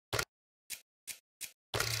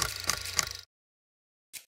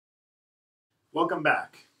Welcome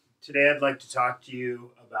back. Today I'd like to talk to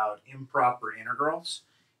you about improper integrals.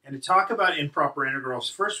 And to talk about improper integrals,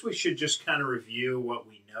 first we should just kind of review what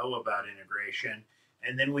we know about integration,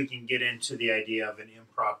 and then we can get into the idea of an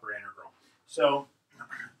improper integral. So,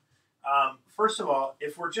 first of all,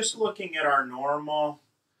 if we're just looking at our normal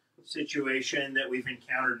situation that we've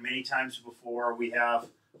encountered many times before, we have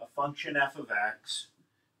a function f of x,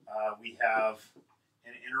 we have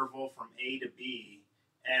an interval from a to b,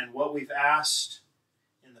 and what we've asked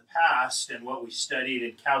in the past and what we studied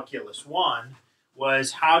in Calculus 1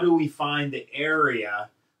 was how do we find the area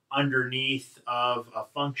underneath of a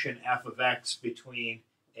function f of x between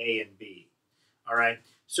a and b. All right,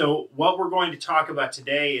 so what we're going to talk about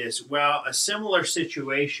today is, well, a similar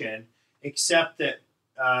situation, except that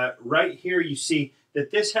right here you see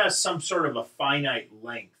that this has some sort of a finite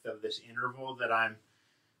length of this interval that I'm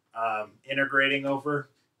integrating over.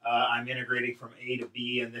 I'm integrating from a to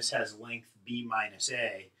b, and this has length b minus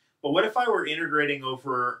a. But what if I were integrating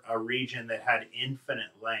over a region that had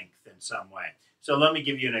infinite length in some way? So let me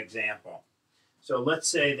give you an example. So let's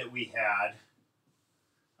say that we had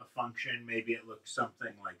a function, maybe it looks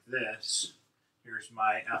something like this. Here's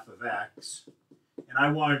my f of x. And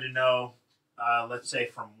I wanted to know, let's say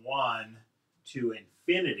from 1 to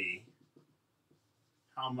infinity,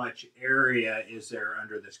 how much area is there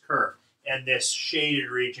under this curve. And this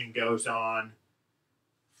shaded region goes on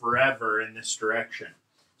forever in this direction.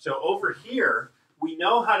 So over here, we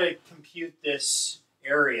know how to compute this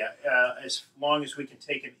area. As long as we can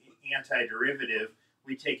take an antiderivative,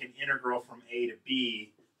 we take an integral from a to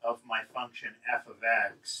b of my function f of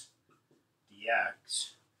x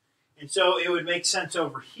dx. And so it would make sense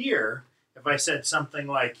over here if I said something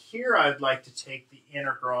like, here I'd like to take the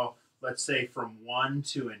integral, let's say from 1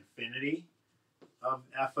 to infinity of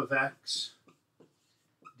f of x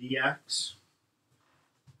dx.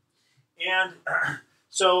 And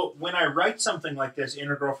so when I write something like this,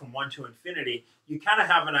 integral from 1 to infinity, you kind of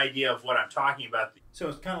have an idea of what I'm talking about. So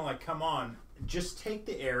it's kind of like, come on, just take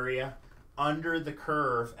the area under the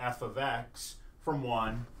curve f of x from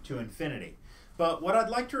 1 to infinity. But what I'd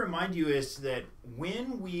like to remind you is that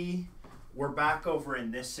when we were back over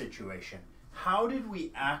in this situation, how did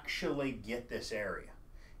we actually get this area?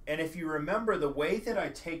 And if you remember, the way that I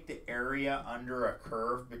take the area under a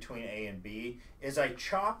curve between a and b is I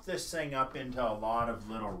chop this thing up into a lot of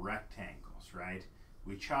little rectangles, right?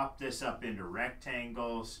 We chop this up into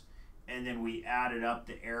rectangles, and then we added up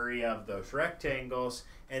the area of those rectangles,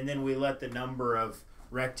 and then we let the number of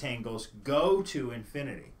rectangles go to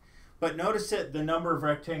infinity. But notice that the number of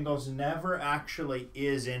rectangles never actually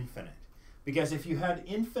is infinite. Because if you had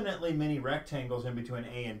infinitely many rectangles in between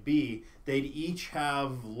a and b, they'd each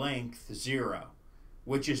have length 0,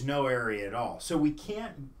 which is no area at all. So we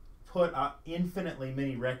can't put infinitely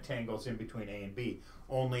many rectangles in between a and b,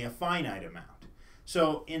 only a finite amount.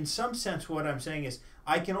 So in some sense, what I'm saying is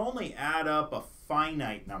I can only add up a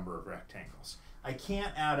finite number of rectangles. I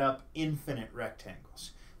can't add up infinite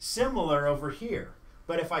rectangles. Similar over here.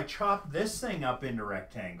 But if I chop this thing up into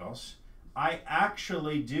rectangles, I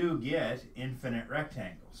actually do get infinite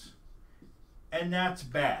rectangles. And that's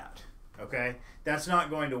bad, okay? That's not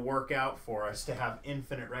going to work out for us to have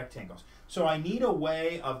infinite rectangles. So I need a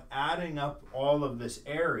way of adding up all of this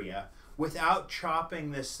area without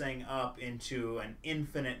chopping this thing up into an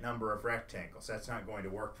infinite number of rectangles. That's not going to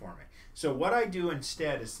work for me. So what I do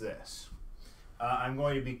instead is this. I'm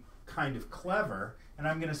going to be kind of clever, and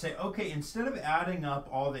I'm going to say, okay, instead of adding up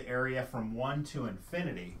all the area from 1 to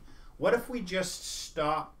infinity, what if we just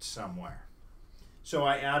stopped somewhere? So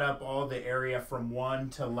I add up all the area from 1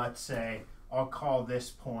 to, let's say, I'll call this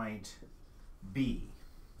point B.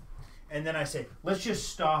 And then I say, let's just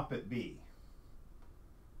stop at B.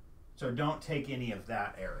 So don't take any of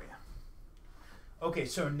that area. Okay,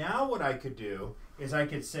 so now what I could do is I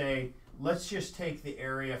could say, let's just take the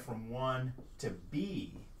area from 1 to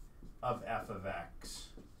B of f of x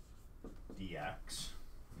dx.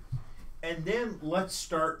 And then let's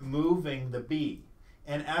start moving the b.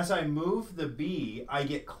 And as I move the b, I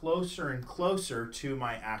get closer and closer to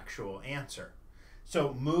my actual answer.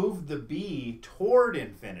 So move the b toward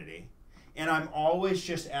infinity, and I'm always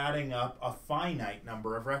just adding up a finite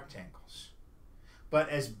number of rectangles. But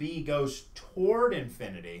as b goes toward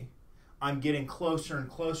infinity, I'm getting closer and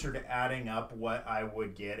closer to adding up what I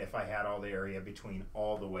would get if I had all the area between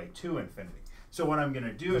all the way to infinity. So what I'm going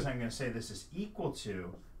to do is I'm going to say this is equal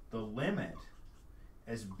to the limit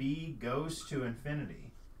as b goes to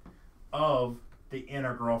infinity of the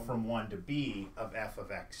integral from 1 to b of f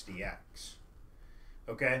of x dx.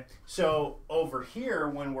 Okay, so over here,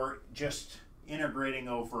 when we're just integrating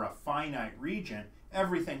over a finite region,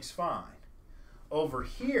 everything's fine. over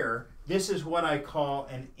here, this is what I call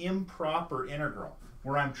an improper integral,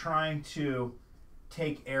 where I'm trying to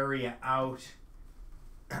take area out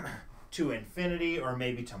to infinity, or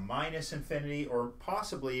maybe to minus infinity, or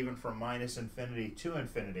possibly even from minus infinity to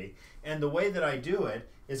infinity. And the way that I do it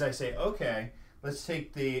is I say, okay, let's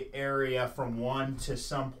take the area from 1 to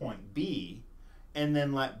some point b, and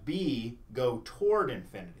then let b go toward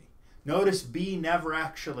infinity. Notice b never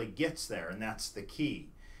actually gets there, and that's the key.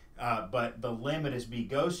 But the limit as b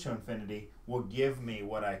goes to infinity will give me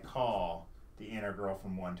what I call the integral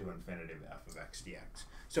from 1 to infinity of f of x dx.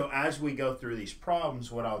 So as we go through these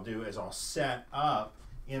problems, what I'll do is I'll set up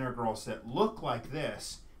integrals that look like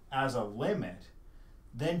this as a limit,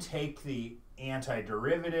 then take the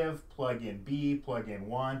antiderivative, plug in b, plug in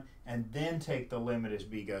 1, and then take the limit as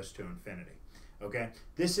b goes to infinity. Okay,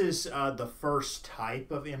 this is the first type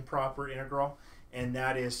of improper integral, and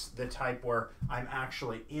that is the type where I'm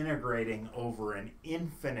actually integrating over an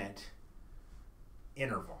infinite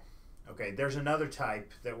interval. Okay, there's another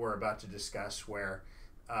type that we're about to discuss where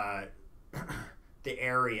the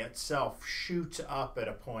area itself shoots up at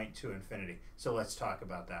a point to infinity. So let's talk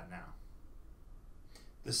about that now.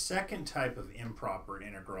 The second type of improper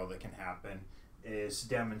integral that can happen is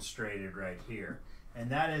demonstrated right here. And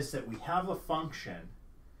that is that we have a function,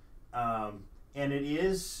 and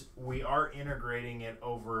we are integrating it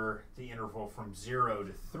over the interval from 0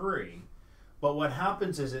 to 3. But what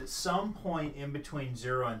happens is at some point in between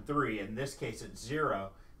 0 and 3, in this case at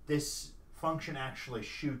 0, this function actually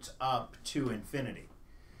shoots up to infinity.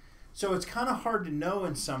 So it's kind of hard to know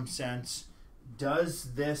in some sense,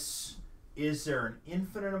 is there an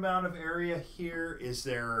infinite amount of area here? Is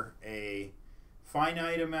there a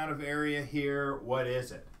finite amount of area here? What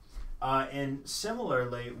is it? And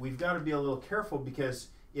similarly, we've got to be a little careful, because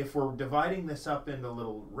if we're dividing this up into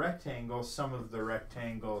little rectangles, some of the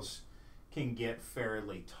rectangles can get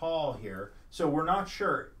fairly tall here. So we're not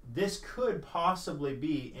sure. This could possibly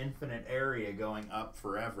be infinite area going up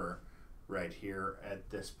forever right here at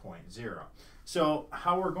this point 0. So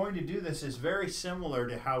how we're going to do this is very similar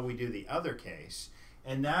to how we do the other case,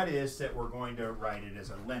 and that is that we're going to write it as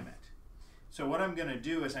a limit. So what I'm going to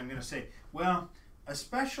do is I'm going to say, well,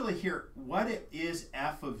 especially here, what is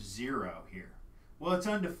f of 0 here? Well, it's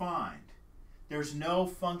undefined. There's no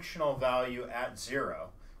functional value at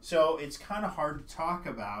 0. So it's kind of hard to talk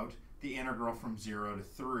about the integral from 0 to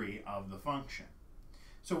 3 of the function.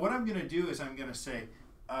 So what I'm going to do is I'm going to say,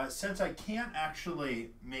 since I can't actually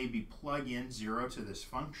maybe plug in 0 to this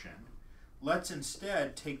function, let's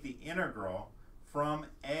instead take the integral from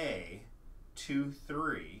a to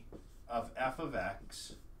 3 of f of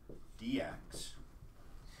x dx,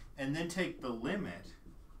 and then take the limit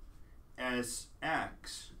as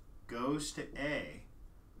x goes to a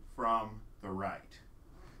from the right.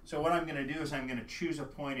 So what I'm going to do is I'm going to choose a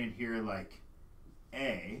point in here like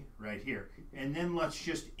a, right here, and then let's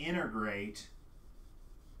just integrate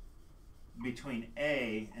between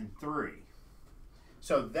a and 3.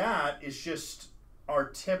 So that is just our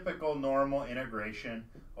typical normal integration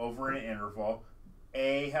over an interval.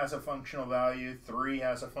 A has a functional value, 3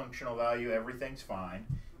 has a functional value, everything's fine.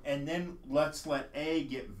 And then let's let a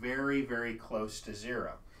get very, very close to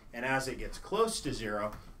 0. And as it gets close to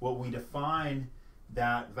 0, what we define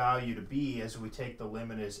that value to be as we take the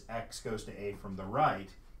limit as x goes to a from the right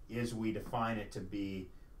is we define it to be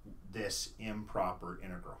this improper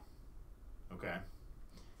integral. Okay?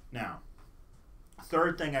 Now,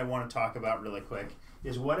 third thing I want to talk about really quick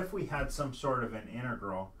is what if we had some sort of an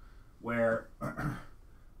integral where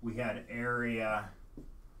we had area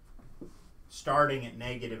starting at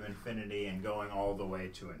negative infinity and going all the way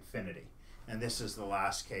to infinity. And this is the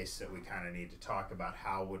last case that we kind of need to talk about.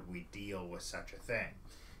 How would we deal with such a thing?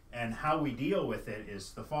 And how we deal with it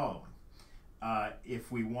is the following.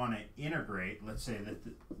 If we want to integrate, let's say that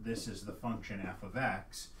this is the function f of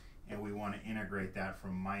x, and we want to integrate that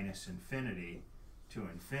from minus infinity to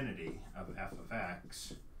infinity of f of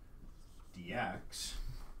x dx,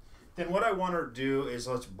 then what I want to do is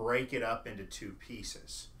let's break it up into two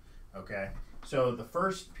pieces. Okay, so the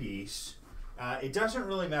first piece, it doesn't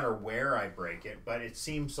really matter where I break it, but it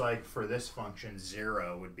seems like for this function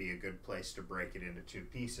 0 would be a good place to break it into two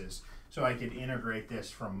pieces. So I could integrate this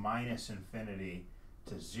from minus infinity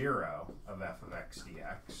to 0 of f of x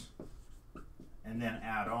dx, and then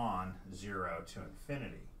add on 0 to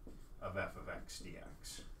infinity of f of x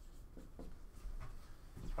dx.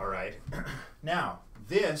 All right, now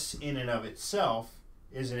this in and of itself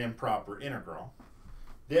is an improper integral.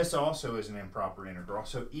 This also is an improper integral,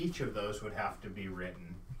 so each of those would have to be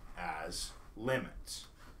written as limits.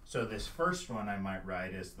 So this first one I might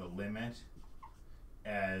write as the limit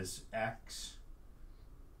as x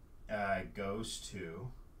goes to,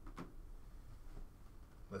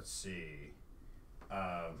 let's see,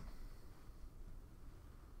 I'm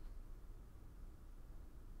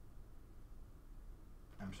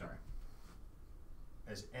sorry,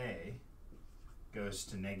 as a goes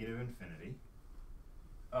to negative infinity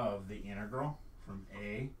of the integral from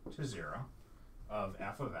a to 0 of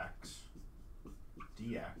f of x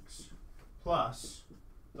dx plus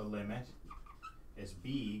the limit as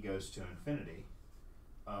b goes to infinity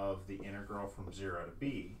of the integral from 0 to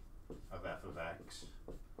b of f of x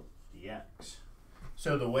dx.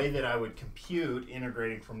 So the way that I would compute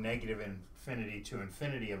integrating from negative infinity to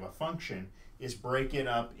infinity of a function is break it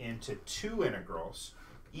up into two integrals,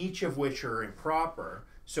 each of which are improper,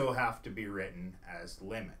 so have to be written as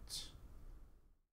limits.